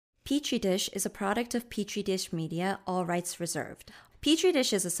Petri Dish is a product of Petri Dish Media, all rights reserved. Petri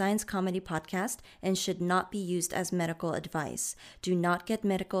Dish is a science comedy podcast and should not be used as medical advice. Do not get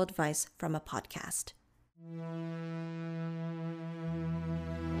medical advice from a podcast.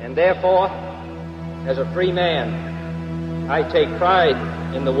 And therefore, as a free man, I take pride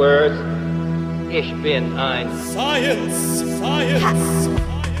in the words, Ich bin ein Science! Science!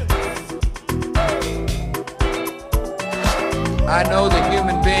 I know the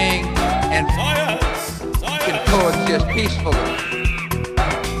human being and Science! can coexist peacefully.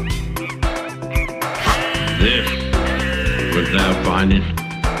 This was thou findest.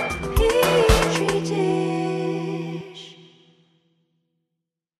 Petri Dish.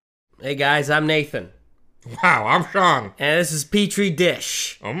 Hey guys, I'm Nathan. Wow, I'm Sean. And this is Petri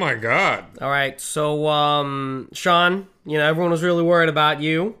Dish. Oh my god. Alright, so, Sean, everyone was really worried about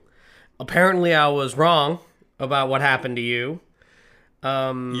you. Apparently I was wrong about what happened to you.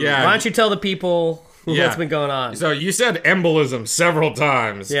 Yeah. Why don't you tell the people what's been going on? So you said embolism several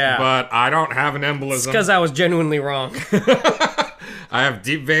times. Yeah. But I don't have an embolism. It's because I was genuinely wrong. I have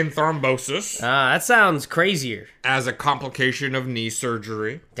deep vein thrombosis That sounds crazier. as a complication of knee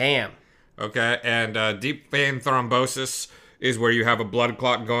surgery. Damn. Okay, and deep vein thrombosis is where you have a blood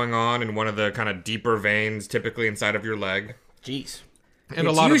clot going on in one of the kind of deeper veins, typically inside of your leg. Jeez. And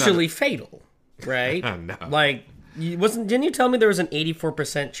It's a lot usually of fatal, right? No. Like, didn't you tell me there was an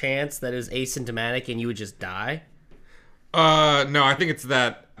 84% chance that is asymptomatic and you would just die? no, I think it's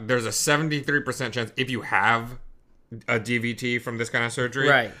that there's a 73% chance if you have a DVT from this kind of surgery.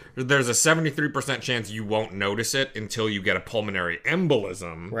 Right. There's a 73% chance you won't notice it until you get a pulmonary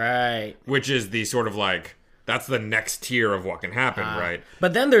embolism. Right. Which is the sort of like, that's the next tier of what can happen, right?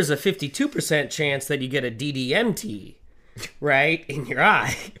 But then there's a 52% chance that you get a DDMT, right, in your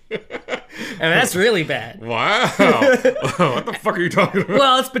eye. And that's really bad. Wow. What the fuck are you talking about?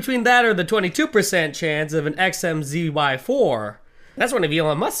 Well, it's between that or the 22% chance of an XMZY4. That's one of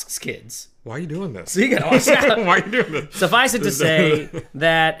Elon Musk's kids. Why are you doing this? So you gotta watch out. Why are you doing this? Suffice it to say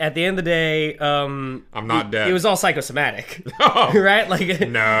that at the end of the day, I'm not dead. it was all psychosomatic. Oh. Right? Like,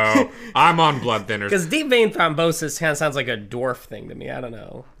 No, I'm on blood thinners. because deep vein thrombosis kind of sounds like a dwarf thing to me. I don't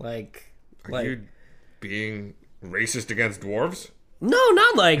know. Are you being racist against dwarves? No,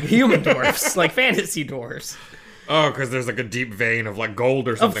 not like human dwarfs, like fantasy dwarfs. Oh, because there's like a deep vein of like gold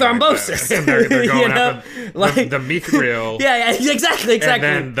or something. thrombosis. Like that. And they're going You know? after Like- the mithril. Yeah, exactly.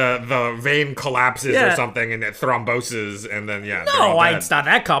 And then the vein collapses Yeah. or something and it thromboses and then, yeah. they're No, all dead. it's not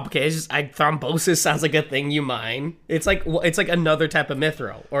that complicated. It's just thrombosis sounds like a thing you mine. It's like another type of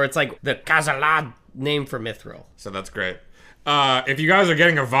mithril, or it's like the Kazalad name for mithril. So that's great. If you guys are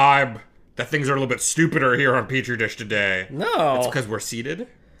getting a vibe that things are a little bit stupider here on Petri Dish today, No. it's because we're seated.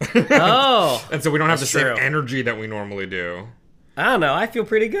 Oh, And so we don't have the That's same true. energy that we normally do. I don't know. I feel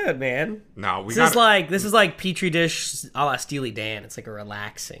pretty good, man. No, we This got is like Petri Dish a la Steely Dan. It's like a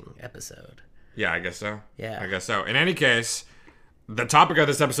relaxing episode. Yeah, I guess so. Yeah. I guess so. In any case, the topic of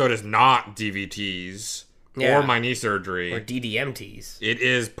this episode is not DVTs Yeah. or my knee surgery. Or DDMTs. It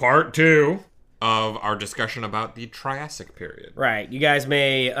is part 2 of our discussion about the Triassic period. Right. You guys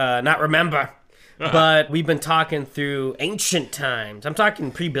may not remember, but we've been talking through ancient times. I'm talking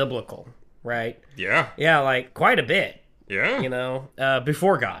pre-biblical, right? Yeah. Yeah, like quite a bit, Yeah.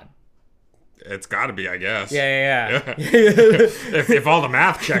 before God. It's got to be, I guess. Yeah. if all the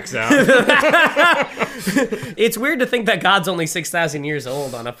math checks out. It's weird to think that God's only 6,000 years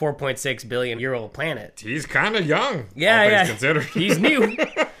old on a 4.6 billion year old planet. He's kind of young. Yeah, all things yeah. considered. He's new.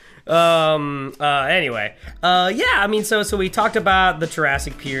 Anyway. So we talked about the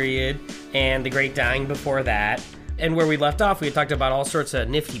Triassic period and the Great Dying before that. And where we left off, we had talked about all sorts of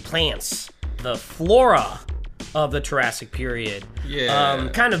nifty plants, the flora of the Triassic period. Yeah.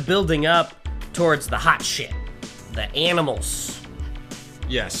 Kind of building up towards the hot shit, the animals.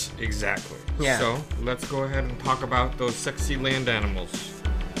 Yes, exactly. Yeah. So let's go ahead and talk about those sexy land animals.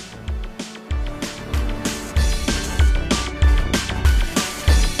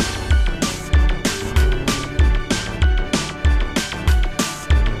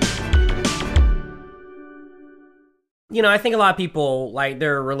 I think a lot of people, like,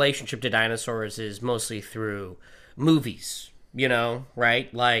 their relationship to dinosaurs is mostly through movies,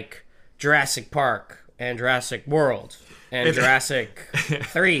 right? Like Jurassic Park and Jurassic World and Jurassic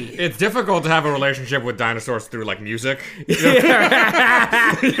 3. It's difficult to have a relationship with dinosaurs through, like, music.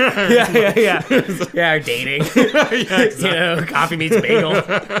 Yeah, or dating. Yeah, exactly. Coffee meets bagel.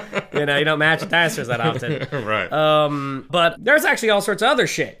 You don't match with dinosaurs that often. Right. But there's actually all sorts of other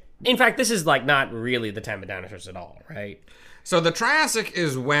shit. In fact, this is, like, not really the time of dinosaurs at all, right? So the Triassic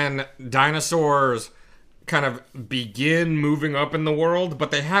is when dinosaurs kind of begin moving up in the world, but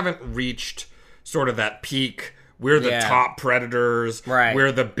they haven't reached sort of that peak. We're the top predators. Right.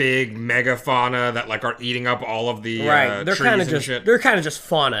 We're the big megafauna that like are eating up all of the They're trees kind of and just shit. they're kind of just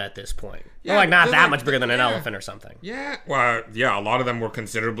fauna at this point. Yeah, They're like not they're that like- much bigger than an yeah. elephant or something. Yeah, well, yeah, a lot of them were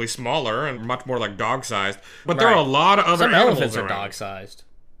considerably smaller and much more like dog-sized. But there are a lot of other Some animals elephants are around. dog-sized.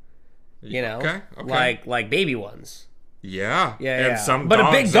 You know, Okay. like baby ones. Yeah, Yeah, and some but a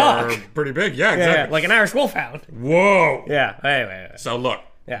dogs big dog. are pretty big. Yeah, Yeah, exactly. like an Irish wolfhound. Whoa. Yeah. Anyway. So look,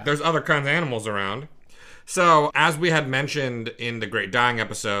 Yeah. there's other kinds of animals around. So as we had mentioned in the Great Dying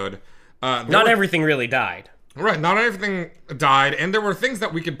episode, Not everything really died. Right, not everything died, and there were things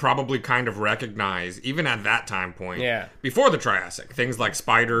that we could probably kind of recognize even at that time point. Yeah. Before the Triassic, things like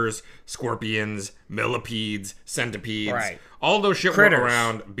spiders, scorpions, millipedes, centipedes. Right. All those shit Critters. were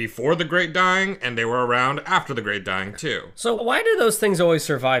around before the Great Dying, and they were around after the Great Dying too. So why do those things always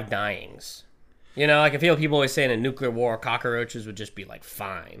survive dyings? You know, like I feel people always say in a nuclear war, cockroaches would just be like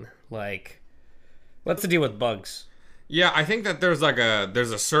fine. Like, what's the deal with bugs? Yeah, I think that there's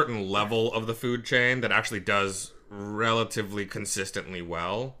a certain level of the food chain that actually does relatively consistently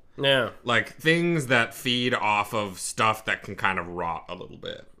well. Yeah. Like things that feed off of stuff that can kind of rot a little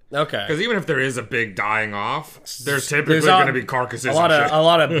bit. Okay. Because even if there is a big dying off, there's typically There's going to be carcasses a lot and of shit. a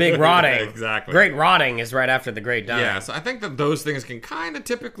lot of big rotting. Exactly. Great rotting is right after the Great Dying. Yeah, so I think that those things can kind of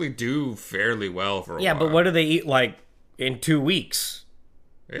typically do fairly well for a Yeah, while. but what do they eat like in 2 weeks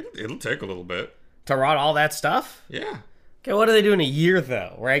It'll take a little bit. to rot all that stuff? Yeah. Okay, what do they do in a year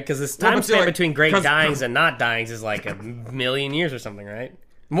though? Right? Because this Well, time but see, span like, between great 'cause- dyings and not dyings is like a million years or something, right?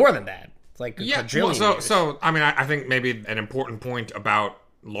 More than that. It's like a Yeah, quadrillion well, years. so I mean, I think maybe an important point about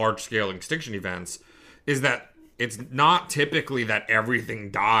large-scale extinction events is that it's not typically that everything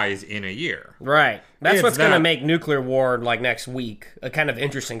dies in a year. Right. That's It's what's going to that- make nuclear war like next week a kind of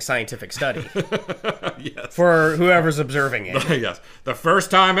interesting scientific study Yes. for whoever's observing it. Yes. The first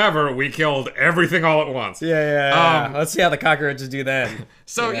time ever, we killed everything all at once. Yeah. Let's see how the cockroaches do then.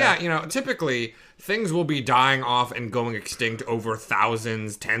 So yeah, typically things will be dying off and going extinct over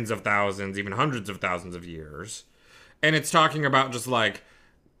thousands, tens of thousands, even hundreds of thousands of years. And it's talking about just like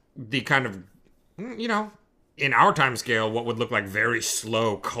the kind of, in our time scale, what would look like very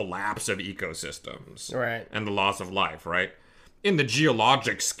slow collapse of ecosystems. Right. And the loss of life, right? In the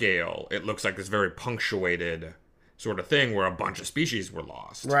geologic scale, it looks like this very punctuated sort of thing where a bunch of species were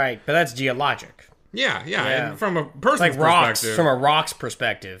lost. Right. But that's geologic. Yeah. Yeah. And from a person's Like rocks, perspective. from a rock's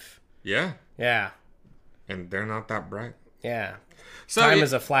perspective. Yeah. Yeah. And they're not that bright. Yeah. So Time it-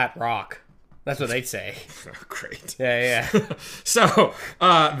 is a flat rock. That's what they'd say. Great. Yeah. So,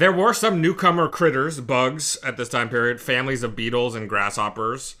 there were some newcomer critters, bugs, at this time period, families of beetles and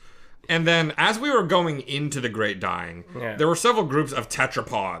grasshoppers. And then, as we were going into the Great Dying, there were several groups of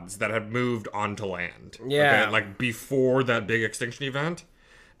tetrapods that had moved onto land. Yeah. Okay, like before that big extinction event.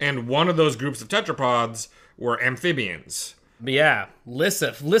 And one of those groups of tetrapods were amphibians. Yeah.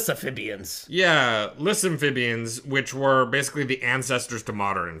 Lysophibians. Yeah, lysamphibians, which were basically the ancestors to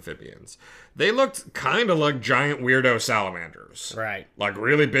modern amphibians. They looked kind of like giant weirdo salamanders. Right. Like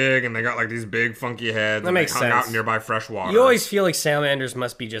really big, and they got like these big funky heads. That makes and they hung sense. out in nearby fresh water. You always feel like salamanders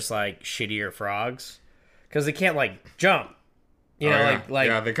must be just like shittier frogs. Because they can't like jump. You know, yeah. like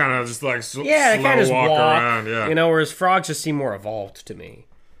yeah, they kind of just like yeah, they slow kind of just walk, walk around. Yeah, You know, whereas frogs just seem more evolved to me.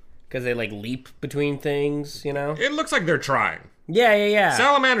 Because they like leap between things, you know? it looks like they're trying. Yeah.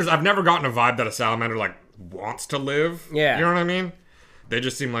 Salamanders, I've never gotten a vibe that a salamander like wants to live. Yeah. You know what I mean? They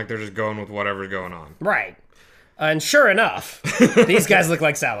just seem like they're just going with whatever's going on. Right. And sure enough, these guys look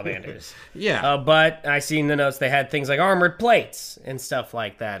like salamanders. Yeah. But I see in the notes they had things like armored plates and stuff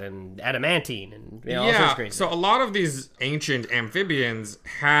like that, and adamantine, and all sorts of crazy. So a lot of these ancient amphibians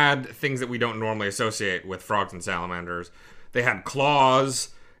had things that we don't normally associate with frogs and salamanders. They had claws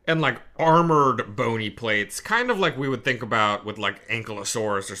and like armored bony plates, kind of like we would think about with like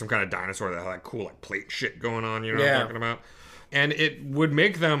Ankylosaurus or some kind of dinosaur that had like cool like plate shit going on, you know what I'm talking about? And it would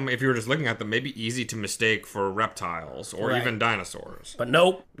make them, if you were just looking at them, maybe easy to mistake for reptiles or even dinosaurs. But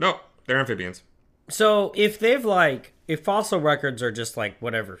nope. No, they're amphibians. So if if fossil records are just like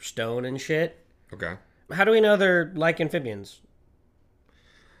whatever, stone and shit, Okay. how do we know they're like amphibians?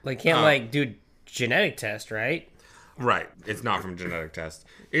 Like can't like do genetic test, right? Right. It's not from genetic tests.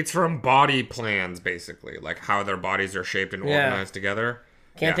 It's from body plans, basically. Like how their bodies are shaped and organized together.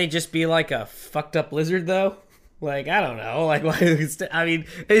 Can't Yeah. they just be like a fucked up lizard though? Like I don't know. Like I mean,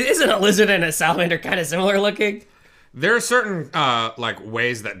 isn't a lizard and a salamander kind of similar looking? there are certain like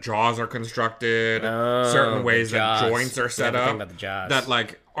ways that jaws are constructed, certain ways that joints are set up that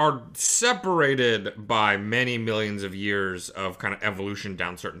like are separated by many millions of years of kind of evolution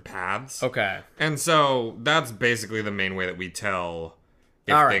down certain paths. Okay. And so that's basically the main way that we tell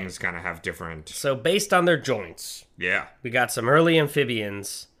if things kind of have different. So based on their joints, we got some early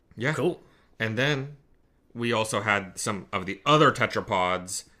amphibians. Yeah. Cool. And then we also had some of the other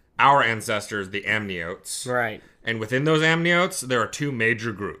tetrapods, our ancestors, the amniotes. Right. And within those amniotes, there are two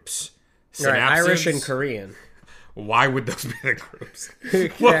major groups. Right, Irish and Korean. Why would those be the groups?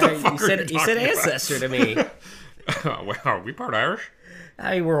 What the fuck you said ancestor to me. Well, are we part Irish?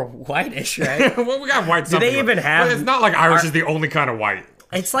 I mean, we're whitish, right? Well, we got white. Do they even have? Well, it's not like Irish is the only kind of white.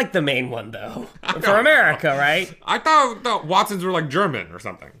 It's like the main one, though, for America, right? I thought Watsons were like German or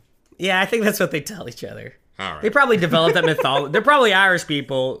something. Yeah, I think that's what they tell each other. All right. They probably developed that mythology. They're probably Irish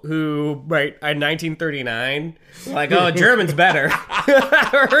people who, right, in 1939, were like, oh, German's better.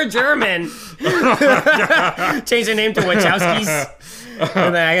 We're German. Change their name to Wachowskis.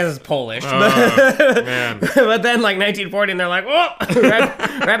 And then I guess it's Polish. Man. But then, like, 1940, and they're like, oh,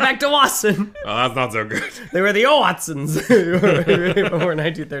 right back to Watson. Oh, that's not so good. They were the Watsons before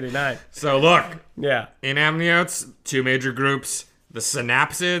 1939. So, look. Yeah. In amniotes, two major groups, the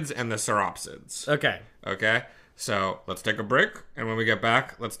synapsids and the sauropsids. Okay, so let's take a break, and when we get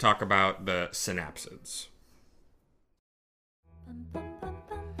back, let's talk about the synapsids.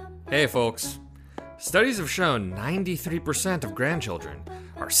 Hey folks, studies have shown 93% of grandchildren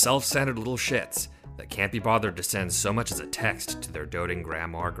are self-centered little shits that can't be bothered to send so much as a text to their doting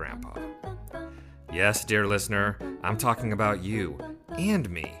grandma or grandpa. Yes, dear listener, I'm talking about you and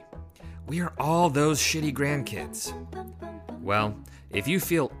me. We are all those shitty grandkids. Well, if you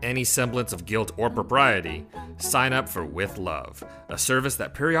feel any semblance of guilt or propriety, sign up for With Love, a service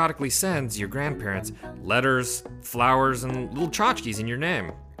that periodically sends your grandparents letters, flowers, and little tchotchkes in your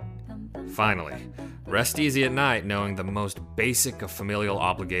name. Finally, rest easy at night knowing the most basic of familial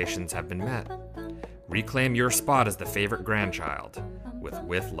obligations have been met. Reclaim your spot as the favorite grandchild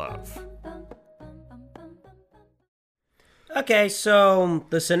with Love. Okay, so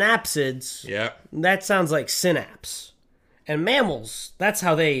the synapsids. Yeah. That sounds like synapse. And mammals, that's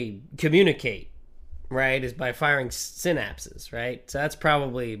how they communicate, right? Is by firing synapses, right? So that's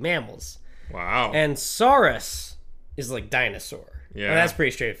probably mammals. Wow. And saurus is like dinosaur. Yeah. And that's pretty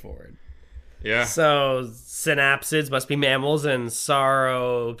straightforward. Yeah. So synapsids must be mammals and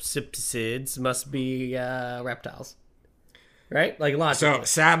sauropsids must be reptiles. Right? Like logically. So,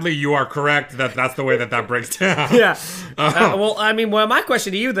 sadly, you are correct that that's the way that breaks down. Yeah. Well, I mean, my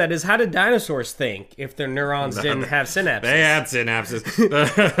question to you then is, how did dinosaurs think if their neurons didn't have synapses? They had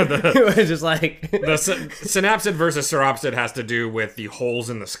synapses. It was just like... The synapsid versus sauropsid has to do with the holes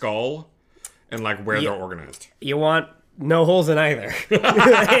in the skull and, like, where they're organized. You want no holes in either. You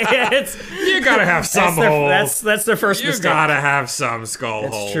gotta have some holes. That's their first mistake. You gotta have some skull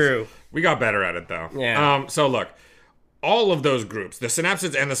holes. That's true. We got better at it, though. Yeah. So, look. All of those groups, the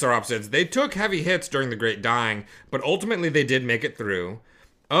synapsids and the sauropsids, they took heavy hits during the Great Dying, but ultimately they did make it through.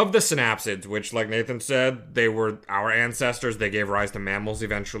 Of the synapsids, which, like Nathan said, they were our ancestors, they gave rise to mammals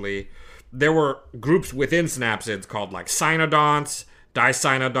eventually. There were groups within synapsids called, like, cynodonts,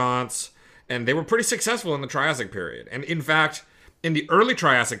 dicynodonts, and they were pretty successful in the Triassic period. And in fact, in the early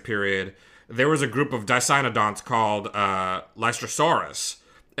Triassic period, there was a group of dicynodonts called Lystrosaurus,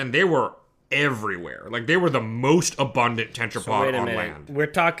 and they were everywhere. Like, they were the most abundant tetrapod on land. We're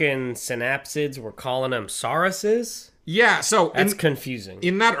talking synapsids, we're calling them sauruses? Yeah, so... That's confusing.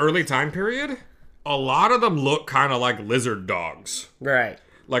 In that early time period, a lot of them look kind of like lizard dogs. Right.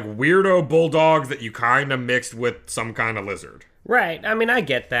 Like weirdo bulldogs that you kind of mixed with some kind of lizard. Right. I mean, I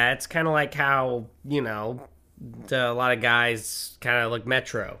get that. It's kind of like how, you know, a lot of guys kind of look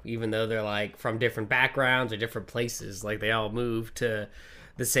metro, even though they're, like, from different backgrounds or different places. Like, they all move to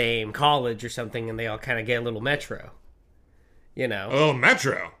the same college or something, and they all kind of get a little metro, you know? Oh,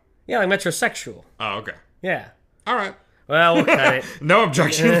 metro? Yeah, like metrosexual. Oh, okay. Yeah. All right. Well, we'll cut it. No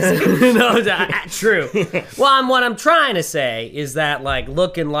objections. No, true. Well, what I'm trying to say is that, like,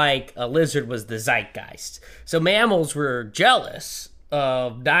 looking like a lizard was the zeitgeist. So mammals were jealous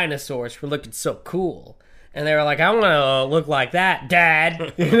of dinosaurs for looking so cool. And they were like, I want to look like that,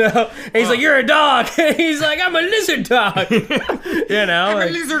 Dad. You know? And he's like, you're a dog. And he's like, I'm a lizard dog. You know? I'm like,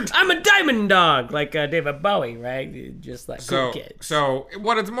 a lizard. I'm a diamond dog. Like David Bowie, right? Just like cool kids. So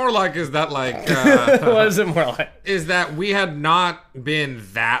what it's more like is that, like... What is it more like? Is that we had not been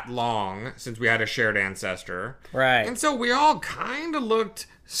that long since we had a shared ancestor. Right. And so we all kind of looked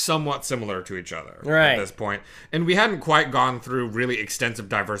somewhat similar to each other Right. at this point. And we hadn't quite gone through really extensive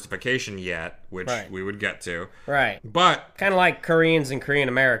diversification yet, which we would get to. Right. But, Kind of like Koreans and Korean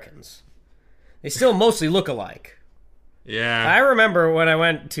Americans. They still mostly look alike. I yeah. remember when I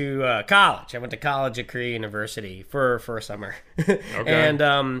went to college. I went to college at Korea University for a summer. And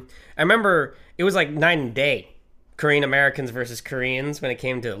I remember it was like night and day. Korean Americans versus Koreans when it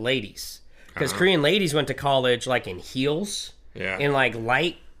came to ladies. Because Korean ladies went to college like in heels. Yeah. In like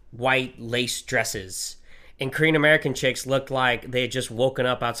light white lace dresses. And Korean American chicks looked like they had just woken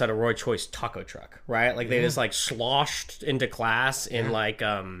up outside a Roy Choice taco truck, right? Like they just like sloshed into class in like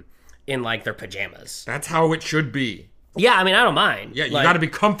their pajamas. That's how it should be. Yeah, I mean, I don't mind. Yeah, you Like, got to be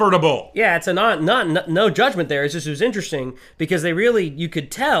comfortable. yeah, it's a no judgment there. It's just, it was interesting because you could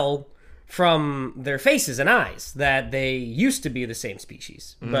tell from their faces and eyes that they used to be the same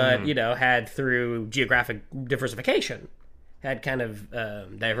species, but, had through geographic diversification, had kind of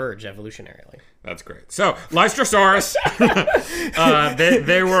diverged evolutionarily. That's great. So, Lystrosaurus,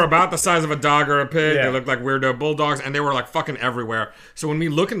 they were about the size of a dog or a pig. Yeah. They looked like weirdo bulldogs, and they were like fucking everywhere. So when we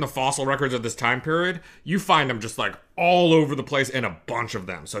look in the fossil records of this time period, you find them just like all over the place and a bunch of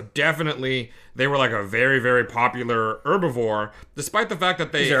them. So definitely they were like a very, very popular herbivore, despite the fact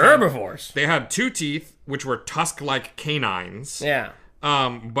that These are herbivores. They had 2 teeth, which were tusk-like canines. Yeah.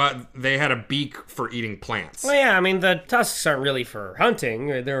 But they had a beak for eating plants. Well, yeah, I mean, the tusks aren't really for hunting.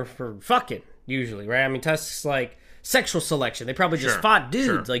 They're for fucking, usually, right? I mean, tusks, like, sexual selection. They probably just Sure, fought dudes.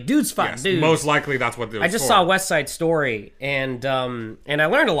 sure. Like, dudes fought Yes, dudes. most likely that's what it was I just for. saw West Side Story, and I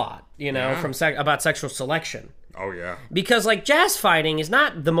learned a lot, Yeah. from about sexual selection. Oh, yeah. Because, like, jazz fighting is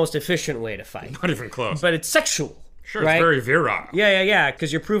not the most efficient way to fight, Not even close. but it's sexual. Sure, right? it's very virile. Yeah,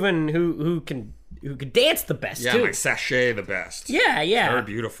 because you're proving who can dance the best, Yeah, too. like sachet the best. Yeah. Very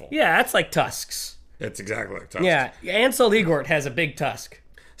beautiful. Yeah, that's like tusks. It's exactly like tusk. Yeah, Ansel Elgort has a big tusk.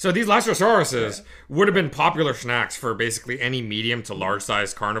 So these Lysosauruses would have been popular snacks for basically any medium to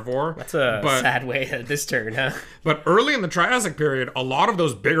large-sized carnivore. That's a sad way that this turned, huh? But early in the Triassic period, a lot of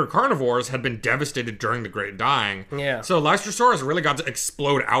those bigger carnivores had been devastated during the Great Dying. Yeah. So Lystrosaurus really got to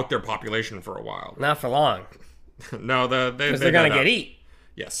explode out their population for a while. Not for long, No, because they they're gonna got get out. eat.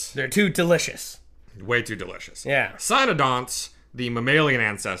 Yes. They're too delicious. Way too delicious. Yeah. Cynodonts, the mammalian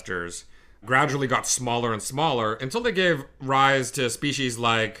ancestors, gradually got smaller and smaller until they gave rise to species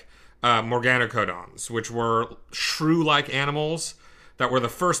like Morganocodons, which were shrew-like animals that were the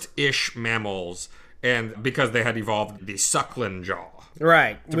first-ish mammals, and because they had evolved the suckling jaw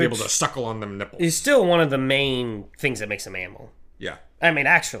Right. to be able to suckle on them nipples. Is still one of the main things that makes a mammal. Yeah. I mean,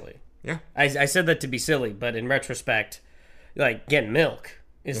 actually. Yeah. I said that to be silly, but in retrospect, like, getting milk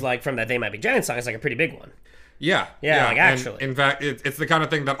is like, from that They Might Be Giant song, it's like a pretty big one. Yeah. Yeah, like, And actually. in fact, it's the kind of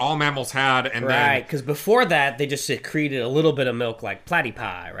thing that all mammals had, and Right, because before that, they just secreted a little bit of milk like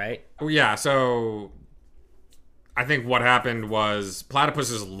platypi, right? then... Yeah, so... I think what happened was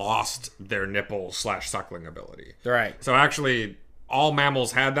platypuses lost their nipple/suckling ability. Right. So actually, all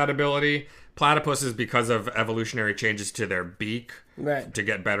mammals had that ability. Platypuses, because of evolutionary changes to their beak, Right. to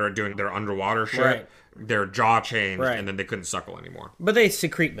get better at doing their underwater shit, Right. their jaw changed, Right. and then they couldn't suckle anymore. But they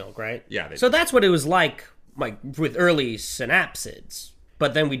secrete milk, right? Yeah, they So do. that's what it was like with early synapsids.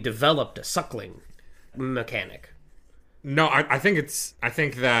 But then we developed a suckling mechanic. No, I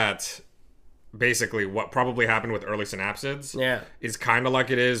think that basically what probably happened with early synapsids is kind of like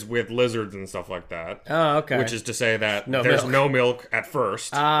it is with lizards and stuff like that. Oh, okay. Which is to say that No there's milk. no milk at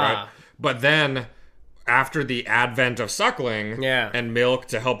first, right? But then after the advent of suckling and milk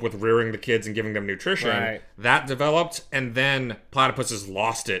to help with rearing the kids and giving them nutrition, Right. that developed, and then platypuses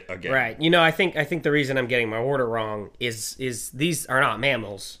lost it again. Right. I think the reason I'm getting my order wrong is these are not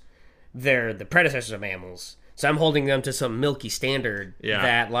mammals. They're the predecessors of mammals. So I'm holding them to some milky standard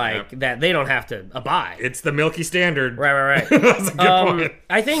that they don't have to abide. It's the milky standard. Right. That's a good point.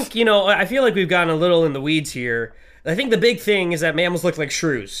 I think, I feel like we've gotten a little in the weeds here. I think the big thing is that mammals look like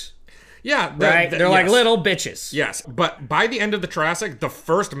shrews. Yeah. Right? They're like little bitches. Yes, but by the end of the Triassic, the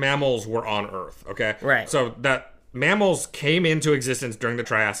first mammals were on Earth, okay? Right. So that mammals came into existence during the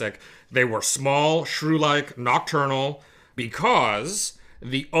Triassic. They were small, shrew-like, nocturnal, because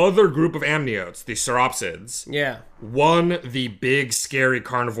the other group of amniotes, the sauropsids, won the big, scary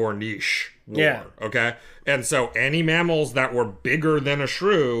carnivore niche war, okay? And so any mammals that were bigger than a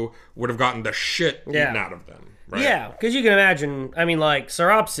shrew would have gotten the shit eaten out of them. Right? Yeah, because you can imagine, like,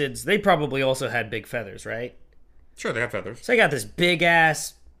 sauropsids, they probably also had big feathers, right? Sure, they had feathers. So they got this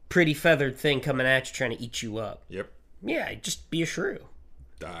big-ass, pretty feathered thing coming at you trying to eat you up. Yep. Yeah, just be a shrew.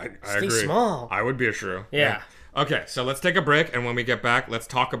 I Stay agree. small. I would be a shrew. Yeah. Okay, so let's take a break, and when we get back, let's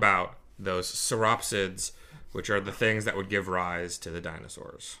talk about those sauropsids which are the things that would give rise to the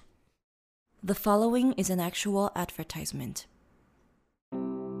dinosaurs. The following is an actual advertisement.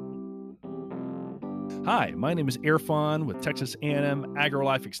 Hi, my name is Irfan with Texas A&M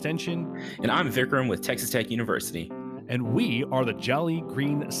AgriLife Extension. And I'm Vikram with Texas Tech University. And we are the Jolly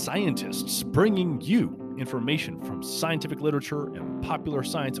Green Scientists, bringing you information from scientific literature and popular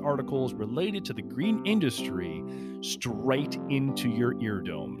science articles related to the green industry straight into your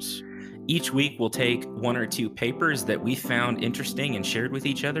eardomes. Each week, we'll take one or two papers that we found interesting and shared with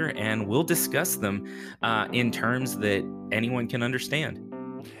each other, and we'll discuss them in terms that anyone can understand.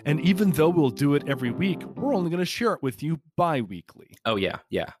 And even though we'll do it every week, we're only going to share it with you bi-weekly. Oh, yeah.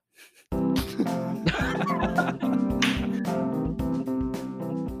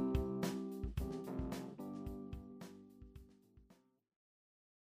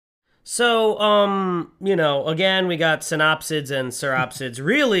 So, again, we got synopsids and sauropsids.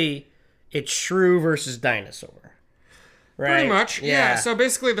 Really, it's shrew versus dinosaur. Right? Pretty much, yeah. So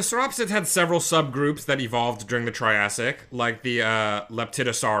basically, the sauropsids had several subgroups that evolved during the Triassic, like the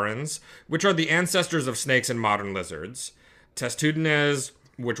leptidosaurans, which are the ancestors of snakes and modern lizards. Testudines,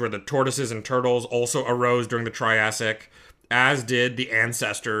 which were the tortoises and turtles, also arose during the Triassic, as did the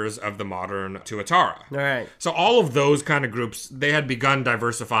ancestors of the modern tuatara. All right. So all of those kind of groups, they had begun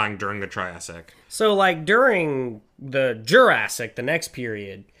diversifying during the Triassic. So, like, during the Jurassic, the next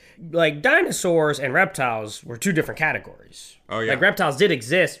period, like, dinosaurs and reptiles were two different categories. Oh, yeah. Like, reptiles did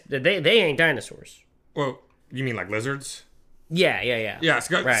exist. They ain't dinosaurs. Well, you mean like lizards? Yeah. Yeah,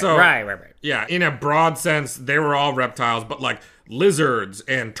 Right. so Right. yeah, in a broad sense, they were all reptiles, but like lizards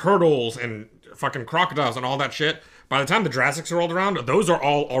and turtles and fucking crocodiles and all that shit, by the time the Jurassics rolled around, those are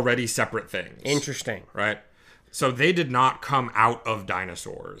all already separate things. Interesting. Right? So they did not come out of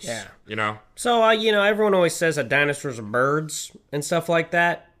dinosaurs. Yeah. You know? So, everyone always says that dinosaurs are birds and stuff like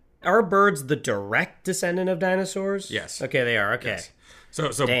that. Are birds the direct descendant of dinosaurs? Yes. Okay, they are. Okay. Yes.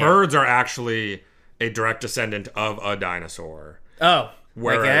 So Damn. birds are actually a direct descendant of a dinosaur. Oh,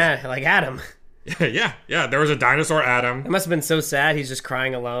 Whereas- like Adam. yeah. There was a dinosaur Adam. It must have been so sad. He's just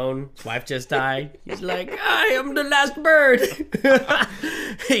crying alone. His wife just died. He's like, I am the last bird.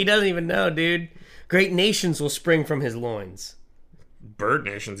 He doesn't even know, dude. Great nations will spring from his loins. Bird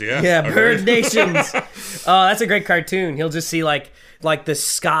nations, yeah. Yeah, Okay. bird nations. Oh, that's a great cartoon. He'll just see like the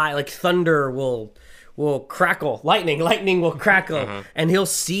sky, like thunder will crackle, lightning will crackle, and he'll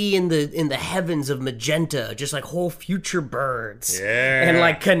see in the heavens of magenta just like whole future birds, Yeah. and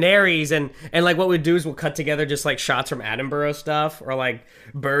like canaries, and like what we'd do is we'll cut together just like shots from Attenborough stuff, or like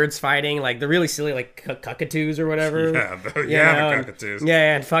birds fighting, like the really silly like cockatoos or whatever. The cockatoos.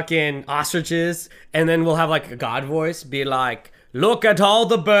 Yeah, and fucking ostriches, and then we'll have like a god voice be like, look at all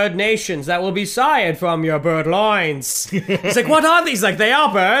the bird nations that will be sired from your bird loins. It's like, what are these? Like, they are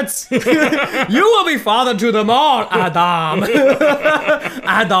birds. You will be father to them all, Adam.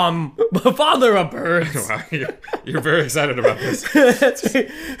 Adam, father of birds. Wow, you're very excited about this. That's right.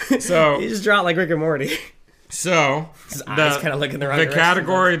 So You just draw it like Rick and Morty. So, His eyes kinda look in the right the direction.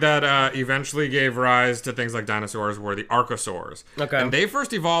 category that eventually gave rise to things like dinosaurs were the archosaurs. Okay. And they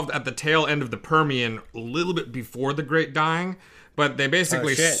first evolved at the tail end of the Permian, a little bit before the Great Dying, but they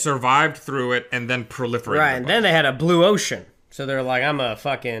basically shit. survived through it and then proliferated. Right, a and bunch. then they had a blue ocean. So they're like, it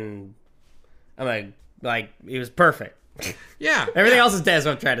was perfect. Yeah. Everything else is dead, is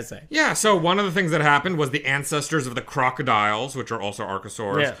what I'm trying to say. Yeah, so one of the things that happened was the ancestors of the crocodiles, which are also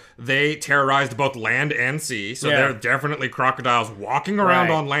archosaurs, Yeah. they terrorized both land and sea. So Yeah. they're definitely crocodiles walking around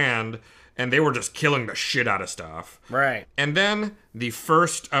Right. on land, and they were just killing the shit out of stuff. Right. And then the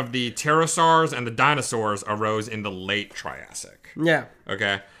first of the pterosaurs and the dinosaurs arose in the late Triassic. Yeah.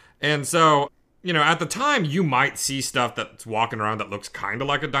 Okay? And so, at the time, you might see stuff that's walking around that looks kind of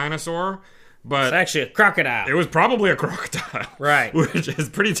like a dinosaur, but It's actually a crocodile. it was probably a crocodile. Right. Which is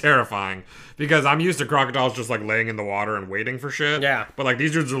pretty terrifying because I'm used to crocodiles just like laying in the water and waiting for shit. Yeah. But like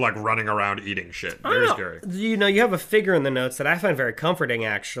these dudes are like running around eating shit. Very scary. You have a figure in the notes that I find very comforting,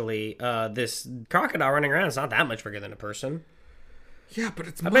 actually. This crocodile running around is not that much bigger than a person. Yeah, but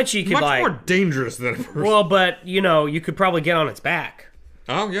it's bet you could, much like- more dangerous than a person. Well, but, you could probably get on its back.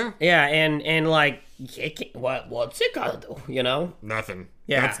 Oh, yeah. Yeah, and like, what's it gonna do, Nothing.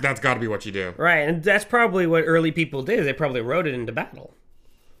 Yeah. That's got to be what you do. Right, and that's probably what early people did. They probably rode it into battle.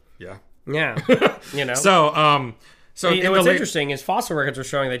 Yeah. Yeah. So in what's the interesting is fossil records are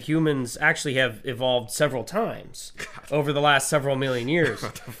showing that humans actually have evolved several times over the last several million years.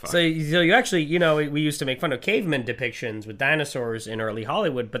 So you actually, we used to make fun of caveman depictions with dinosaurs in early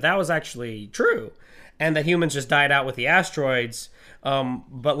Hollywood, but that was actually true. and that humans just died out with the asteroids.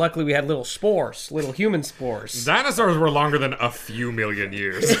 But luckily we had little spores, little human spores. Dinosaurs were longer than a few million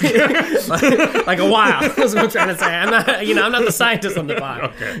years. like a while. That's what I'm trying to say. I'm not, I'm not the scientist on the pod.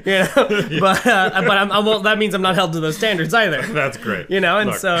 Okay. But that means I'm not held to those standards either. That's great.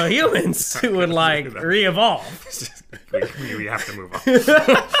 And Look. so humans would like re-evolve. we have to move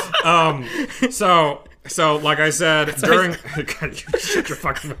on. So like I said, during God, you shut your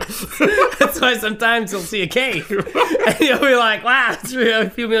fucking mouth. That's why sometimes you'll see a cave and you'll be like, wow, it's a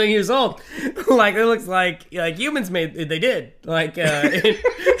few million years old. Like it looks like humans they did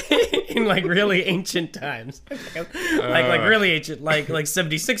in like really ancient times, like really ancient, like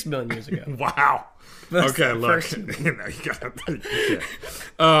 76 million years ago. Wow. That's okay, the look. first- You gotta.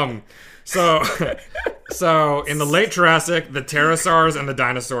 So in the late Triassic, the pterosaurs and the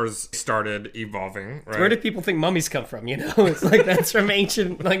dinosaurs started evolving. Right? Where do people think mummies come from? It's like that's from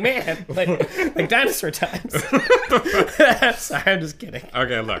ancient, like dinosaur times. Sorry, I'm just kidding.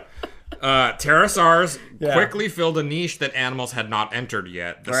 Okay, look. Pterosaurs quickly filled a niche that animals had not entered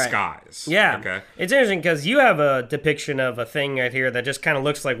yet, the skies. Yeah. Okay. It's interesting because you have a depiction of a thing right here that just kind of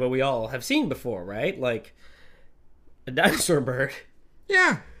looks like what we all have seen before, right? Like a dinosaur bird.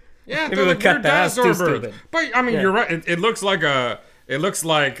 Yeah. Yeah, Maybe we'll cut that. That's too birds. stupid. But I mean, you're right. It looks like the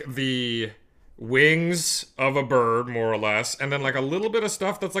wings of a bird, more or less, and then like a little bit of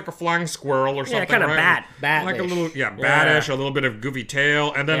stuff that's like a flying squirrel or something. Yeah, kind of right? bat, like a little batish, a little bit of goofy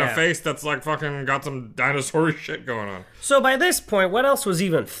tail, and then a face that's like fucking got some dinosaur shit going on. So by this point, what else was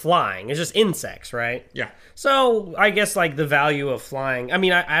even flying? It's just insects, right? Yeah. So I guess like the value of flying. I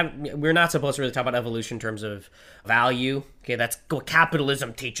mean, we're not supposed to really talk about evolution in terms of value. Okay, that's what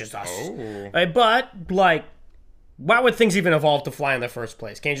capitalism teaches us. Oh. Right, but like, why would things even evolve to fly in the first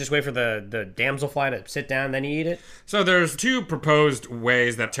place? Can't you just wait for the damselfly to sit down, then you eat it? So there's two proposed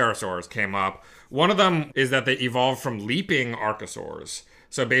ways that pterosaurs came up. One of them is that they evolved from leaping archosaurs.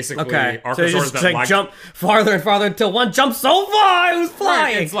 So basically, archosaurs so you just that like jump farther and farther until one jumps so far it was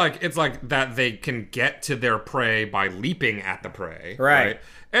flying. Right, it's like that they can get to their prey by leaping at the prey. Right.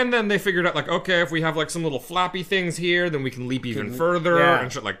 And then they figured out, like, okay, if we have like some little flappy things here, then we can leap even further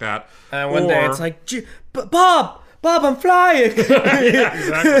and shit like that. And one day it's like, Bob, I'm flying. Yeah,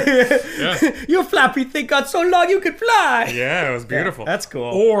 exactly. Yeah. Your flappy thing got so long you could fly. Yeah, it was beautiful. That's cool.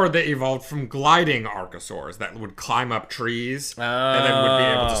 Or they evolved from gliding archosaurs that would climb up trees and then would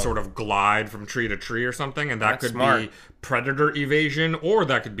be able to sort of glide from tree to tree or something. And that could be predator evasion, or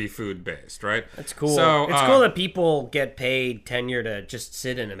that could be food-based, right? That's cool. So, it's cool that people get paid tenure to just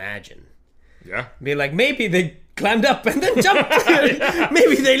sit and imagine. Yeah. Be like, maybe they climbed up and then jumped.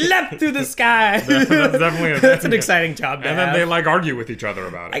 Maybe they leapt through the sky. That's definitely that's an exciting job to and have. then they like argue with each other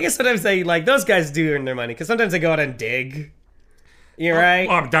about it. I guess sometimes they like those guys do earn their money because sometimes they go out and dig. You're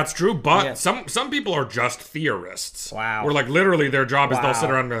right. That's true, but some people are just theorists. Wow. Where like literally their job is they'll sit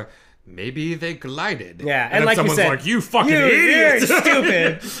around and be like, maybe they glided. Yeah, and then like someone's you said, like, you fucking idiot. You're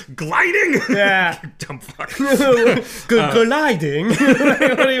stupid. Gliding? Yeah. You dumb fuck. Gliding?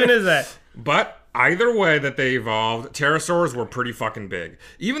 What even is that? But either way that they evolved, pterosaurs were pretty fucking big.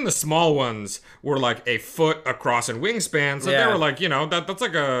 Even the small ones were like a foot across in wingspan, so they were like, that's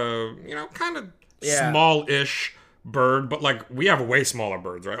like a, kind of small-ish bird, but like we have way smaller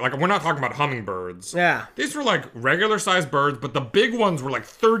birds, right? Like we're not talking about hummingbirds. Yeah. These were like regular sized birds, but the big ones were like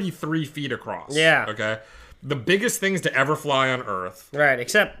 33 feet across. Yeah. Okay. The biggest things to ever fly on Earth. Right,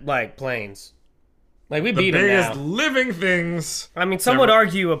 except like planes. Like we beat the them now. biggest living things. I mean, some would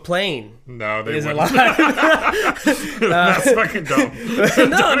argue a plane. No, they is wouldn't. alive. That's fucking dumb.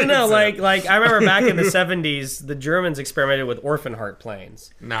 No. Like I remember back in the 70s, the Germans experimented with orphan heart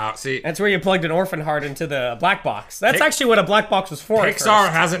planes. No, see, that's where you plugged an orphan heart into the black box. That's actually what a black box was for.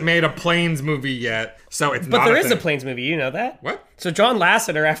 Pixar hasn't made a planes movie yet, so it's. But not there a is thing. a planes movie. You know that? What? So John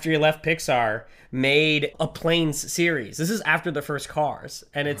Lasseter, after he left Pixar, made a planes series. This is after the first Cars,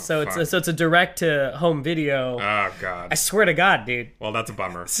 and it's it's a direct to home video. Oh god! I swear to God, dude. Well, that's a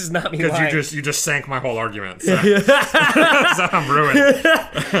bummer. This is not me because lying. you just sank my whole argument. So, so I'm ruined.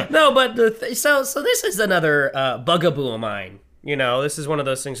 No, but so this is another bugaboo of mine. This is one of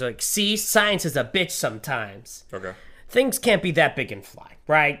those things like, see, science is a bitch sometimes. Okay. Things can't be that big and fly,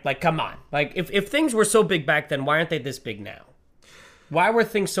 right? Like, come on. Like, if things were so big back then, why aren't they this big now? Why were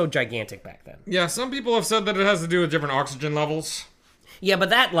things so gigantic back then? Yeah, some people have said that it has to do with different oxygen levels. Yeah,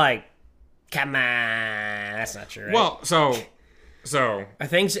 but that, like, come on, that's not true, right? Well, so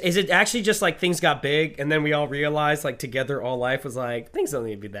is it actually just like things got big and then we all realized, like, together all life was like, things don't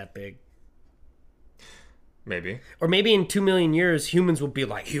need to be that big? Maybe. Or maybe in 2 million years, humans will be,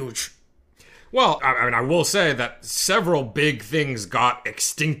 like, huge. Well, I mean, I will say that several big things got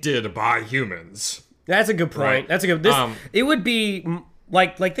extincted by humans. That's a good point. Right. That's a good. It would be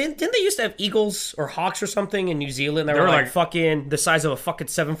didn't they used to have eagles or hawks or something in New Zealand that were like fucking the size of a fucking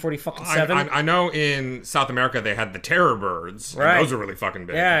 747? I know in South America they had the terror birds. Right. And those are really fucking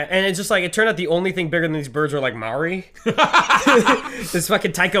big. Yeah, and it's just like it turned out the only thing bigger than these birds were like Maori. This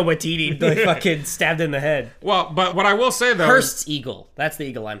fucking Taika Waititi fucking stabbed in the head. Well, but what I will say though, Hearst's eagle. That's the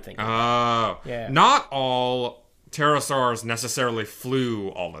eagle I'm thinking. Oh, yeah. Not all pterosaurs necessarily flew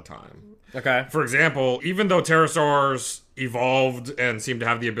all the time. Okay. For example, even though pterosaurs evolved and seemed to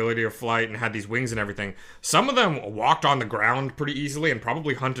have the ability of flight and had these wings and everything, some of them walked on the ground pretty easily and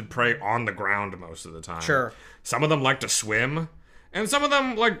probably hunted prey on the ground most of the time. Sure. Some of them liked to swim, and some of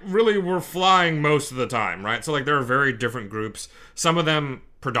them really were flying most of the time, right? So there are very different groups. Some of them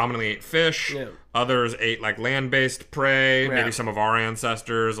predominantly ate fish. Yeah. Others ate land-based prey. Yeah. Maybe some of our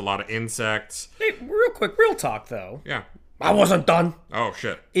ancestors, a lot of insects. Hey, real talk though. Yeah. I wasn't done. Oh,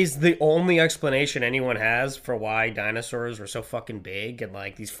 shit. Is the only explanation anyone has for why dinosaurs were so fucking big and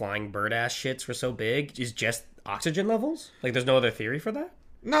these flying bird-ass shits were so big is just oxygen levels? There's no other theory for that?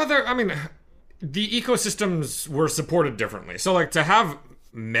 No, the ecosystems were supported differently. So, to have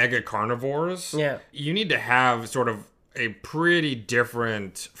mega carnivores, you need to have sort of a pretty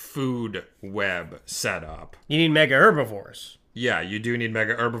different food web set up. You need mega herbivores. Yeah, you do need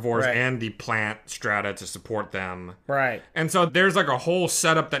mega herbivores and the plant strata to support them. Right. And so there's a whole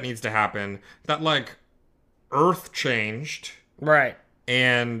setup that needs to happen that Earth changed. Right.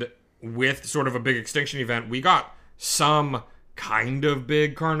 And with sort of a big extinction event, we got some kind of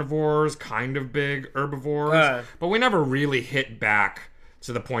big carnivores, kind of big herbivores, but we never really hit back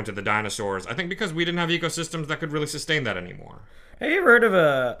to the point of the dinosaurs. I think because we didn't have ecosystems that could really sustain that anymore. Have you ever heard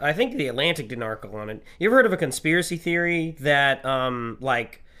of I think The Atlantic did an article on it. You ever heard of a conspiracy theory that,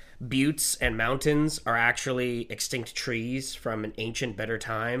 buttes and mountains are actually extinct trees from an ancient, better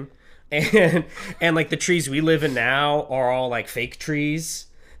time? And the trees we live in now are all, fake trees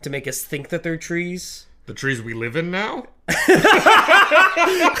to make us think that they're trees? The trees we live in now?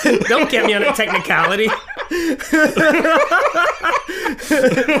 Don't get me on a technicality.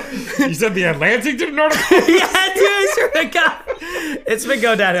 You said The Atlantic did an article? Yeah, dude, I swear to God. It's been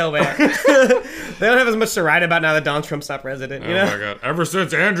going downhill, man. They don't have as much to write about now that Donald Trump's not president, you know? Oh my God. Ever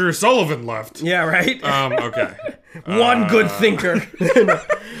since Andrew Sullivan left. Yeah, right? Okay. One good thinker.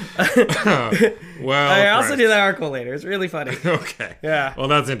 Well, I also do that article later. It's really funny. Okay. Yeah. Well,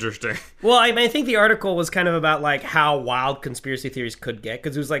 that's interesting. Well, I think the article was kind of about how wild conspiracy theories could get,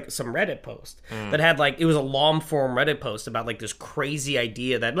 because it was some Reddit post that had it was a long form Reddit post about this crazy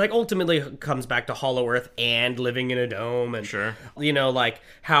idea that ultimately comes back to Hollow Earth and living in a dome, and sure,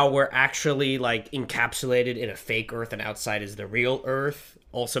 how we're actually encapsulated in a fake Earth and outside is the real Earth.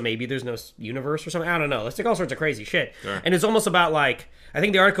 Also, maybe there's no universe or something. I don't know. It's all sorts of crazy shit. Sure. And it's almost about I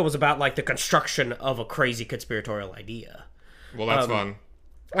think the article was about the construction of a crazy conspiratorial idea. Well, that's fun.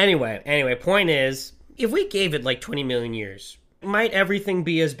 Anyway, point is, if we gave it 20 million years, might everything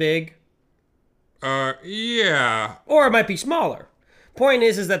be as big? Yeah. Or it might be smaller. Point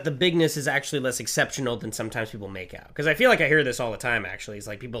is that the bigness is actually less exceptional than sometimes people make out. Because I feel I hear this all the time, actually. It's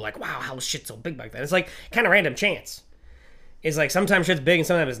people are wow, how was shit so big back then? It's kind of random chance. It's sometimes shit's big and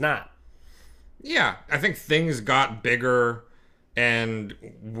sometimes it's not. Yeah, I think things got bigger and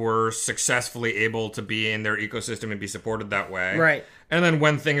were successfully able to be in their ecosystem and be supported that way. Right. And then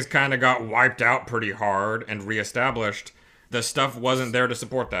when things kind of got wiped out pretty hard and reestablished, the stuff wasn't there to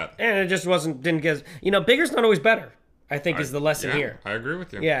support that. And it just didn't get... bigger's not always better, I think, is the lesson here. I agree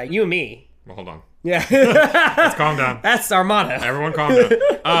with you. Yeah, you and me. Well, hold on. Yeah. Let's calm down. That's our motto. Everyone calm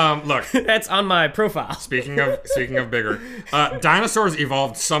down. Look. That's on my profile. Speaking of bigger. Dinosaurs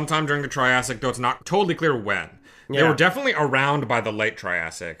evolved sometime during the Triassic, though it's not totally clear when. They were definitely around by the late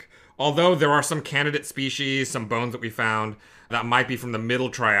Triassic. Although there are some candidate species, some bones that we found that might be from the middle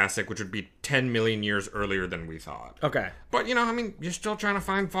Triassic, which would be 10 million years earlier than we thought. Okay. But, you're still trying to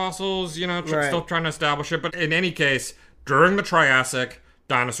find fossils, still trying to establish it. But in any case, during the Triassic,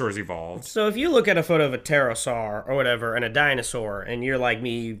 dinosaurs evolved. So if you look at a photo of a pterosaur or whatever and a dinosaur, and you're like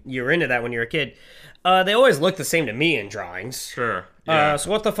me, you were into that when you were a kid, they always look the same to me in drawings. Sure. Yeah. So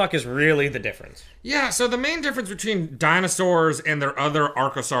what the fuck is really the difference? Yeah, so the main difference between dinosaurs and their other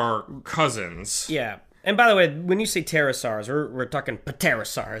archosaur cousins... Yeah. And by the way, when you say pterosaurs, we're talking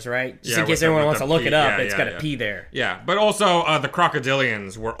pterosaurs, right? Just in case with anyone wants to look P. it up, it's got a P there. Yeah, but also the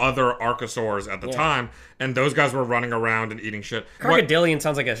crocodilians were other archosaurs at the time, and those guys were running around and eating shit. Crocodilian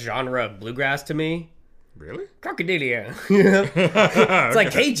sounds like a genre of bluegrass to me. Really? Crocodilio. It's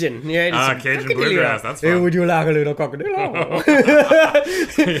like Cajun. Yeah, Cajun bluegrass. That's fun. Hey, would you like a little crocodile?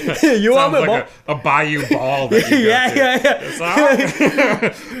 You Sounds want me, like a bayou ball that you yeah.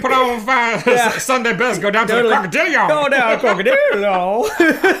 Put on Sunday best. Go down to the crocodilio. Go down, crocodilio.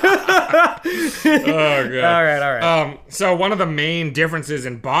 Oh, God. All right. So one of the main differences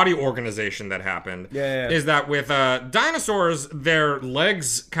in body organization that happened is that with dinosaurs, their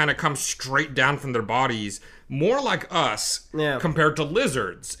legs kind of come straight down from their bodies, more like us compared to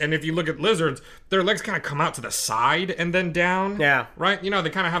lizards. And if you look at lizards, their legs kind of come out to the side and then down. Yeah. Right? You know, they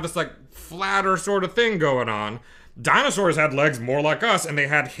kind of have this like flatter sort of thing going on. Dinosaurs had legs more like us, and they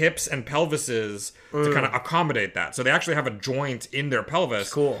had hips and pelvises to kind of accommodate that. So they actually have a joint in their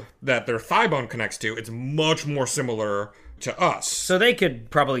pelvis that their thigh bone connects to. It's much more similar to us. So they could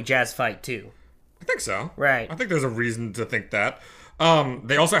probably jazz fight too. I think so. Right. I think there's a reason to think that.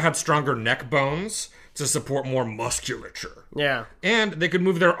 They also had stronger neck bones to support more musculature. Yeah. And they could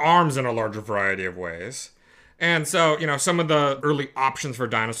move their arms in a larger variety of ways. And so, you know, some of the early options for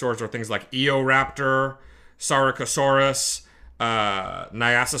dinosaurs are things like Eoraptor, Sarcosaurus,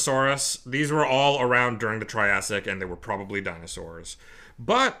 Nyasasaurus. These were all around during the Triassic, and they were probably dinosaurs.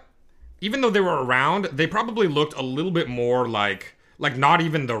 But even though they were around, they probably looked a little bit more like not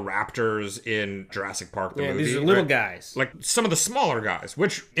even the raptors in Jurassic Park, the movie. These are little guys. Like some of the smaller guys,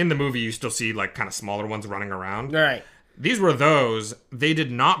 which in the movie you still see like kind of smaller ones running around. Right. These were those. They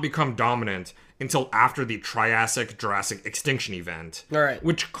did not become dominant until after the Triassic-Jurassic extinction event. All right.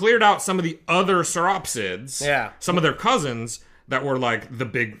 Which cleared out some of the other sauropsids. Yeah. Some of their cousins that were like the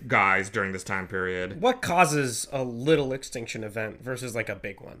big guys during this time period. What causes a little extinction event versus like a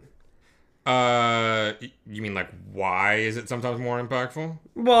big one? You mean like why is it sometimes more impactful?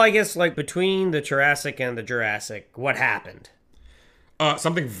 Well, I guess like between the Triassic and the Jurassic, what happened?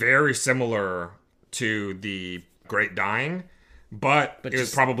 Something very similar to the Great Dying, but it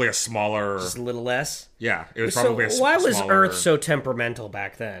was probably a smaller... Just a little less? Yeah, it was probably so why was Earth so temperamental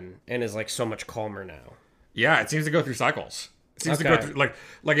back then and is like so much calmer now? Yeah, it seems to go through cycles. It seems to go through,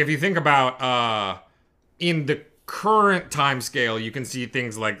 like if you think about in the current time scale, you can see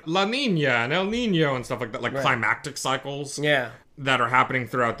things like La Nina and El Nino and stuff like that, like climactic cycles that are happening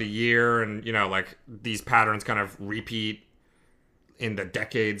throughout the year, and you know, like these patterns kind of repeat in the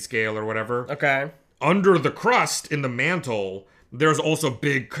decade scale or whatever. Okay. Under the crust in the mantle, there's also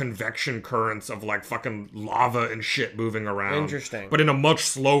big convection currents of like fucking lava and shit moving around. Interesting. But in a much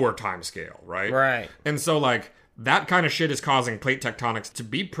slower time scale, right? Right. And so like that kind of shit is causing plate tectonics to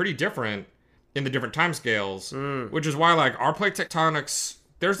be pretty different in the different time scales, which is why like our plate tectonics,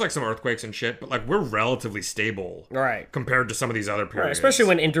 there's like some earthquakes and shit, but like we're relatively stable, right, compared to some of these other periods. Right, especially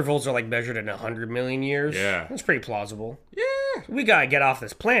when intervals are like measured in 100 million years. Yeah, that's pretty plausible. Yeah, we gotta get off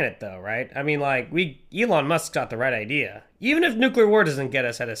this planet though, right? I mean, like Elon Musk's got the right idea. Even if nuclear war doesn't get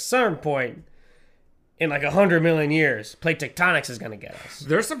us at a certain point in like 100 million years, plate tectonics is gonna get us.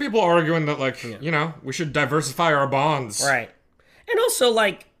 There's some people arguing that like you know, we should diversify our bonds, right? And also,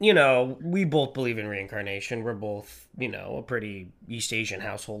 like, you know, we both believe in reincarnation. We're both, you know, a pretty East Asian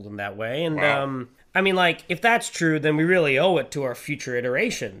household in that way. And, I mean, like, if that's true, then we really owe it to our future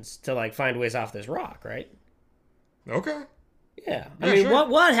iterations to, like, find ways off this rock, right? Okay. Yeah. I mean, sure.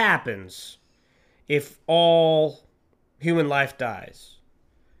 What happens if all human life dies?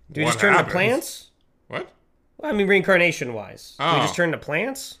 Do we just turn to plants? What? Well, I mean, reincarnation-wise. Do we just turn to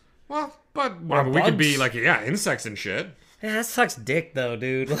plants? Well, but we could be, like, insects and shit. Yeah, that sucks dick, though,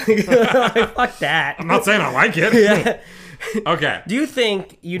 dude. Like, fuck that. I'm not saying I like it. Yeah. Okay. Do you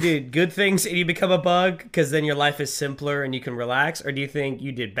think you did good things and you become a bug because then your life is simpler and you can relax? Or do you think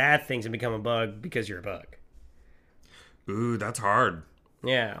you did bad things and become a bug because you're a bug? Ooh, that's hard.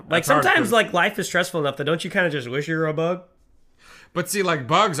 Yeah. Like, sometimes, like, life is stressful enough that don't you kind of just wish you were a bug? But see, like,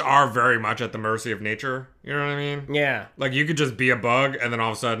 bugs are very much at the mercy of nature. You know what I mean? Yeah. Like, you could just be a bug and then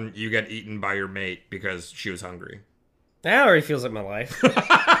all of a sudden you get eaten by your mate because she was hungry. That already feels like my life.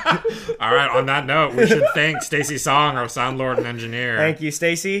 All right, on that note, we should thank Stacy Song, our sound lord and engineer. Thank you,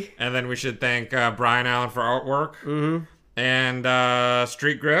 Stacy. And then we should thank Brian Allen for artwork. Mm-hmm. And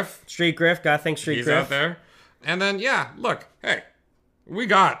Street Griff. Street Griff, gotta thank Street Griff. He's out there. And then, yeah, look, hey, we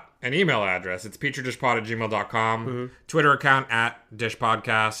got an email address. It's petridishpod@gmail.com. Mm-hmm. Twitter account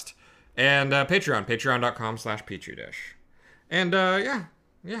 @dishpodcast. And Patreon, patreon.com/petridish. And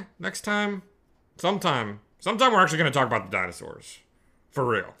yeah, next time, sometime we're actually going to talk about the dinosaurs. For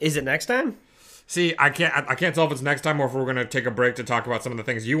real. Is it next time? See, I can't tell if it's next time or if we're going to take a break to talk about some of the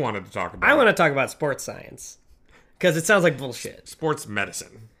things you wanted to talk about. I want to talk about sports science. Because it sounds like bullshit. Sports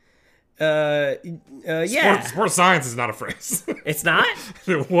medicine. Yeah. Sports science is not a phrase. It's not?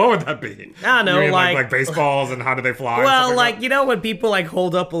 What would that be? I don't know, You mean like baseballs and how do they fly? and well, stuff like, you know when people like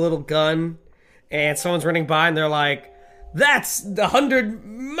hold up a little gun and someone's running by and they're like, that's 100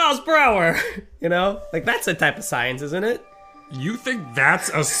 miles per hour, you know? Like, that's a type of science, isn't it? You think that's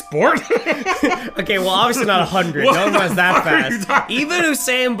a sport? Okay, well, obviously not 100. No one runs that fast. Even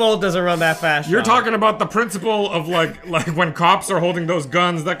Usain Bolt doesn't run that fast. You're Sean. talking about the principle of like when cops are holding those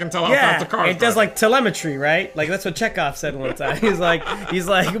guns that can tell how fast a car is. it does like telemetry, right? Like that's what Chekhov said one time. He's like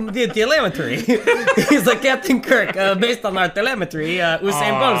the telemetry. He's like, Captain Kirk, based on our telemetry,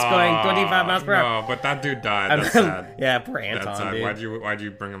 Usain Bolt's going 25 miles per hour. No, but that dude died. That's sad. Yeah, poor Anton, That's sad. dude. Why'd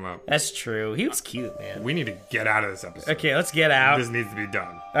you bring him up? That's true. He was cute, man. We need to get out of this episode. Okay, let's get out. This needs to be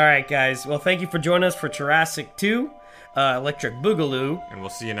done. All right, guys. Well, thank you for joining us for Triassic 2, Electric Boogaloo. And we'll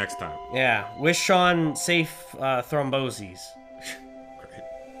see you next time. Yeah. Wish Sean safe thromboses.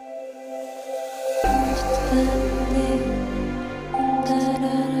 Great.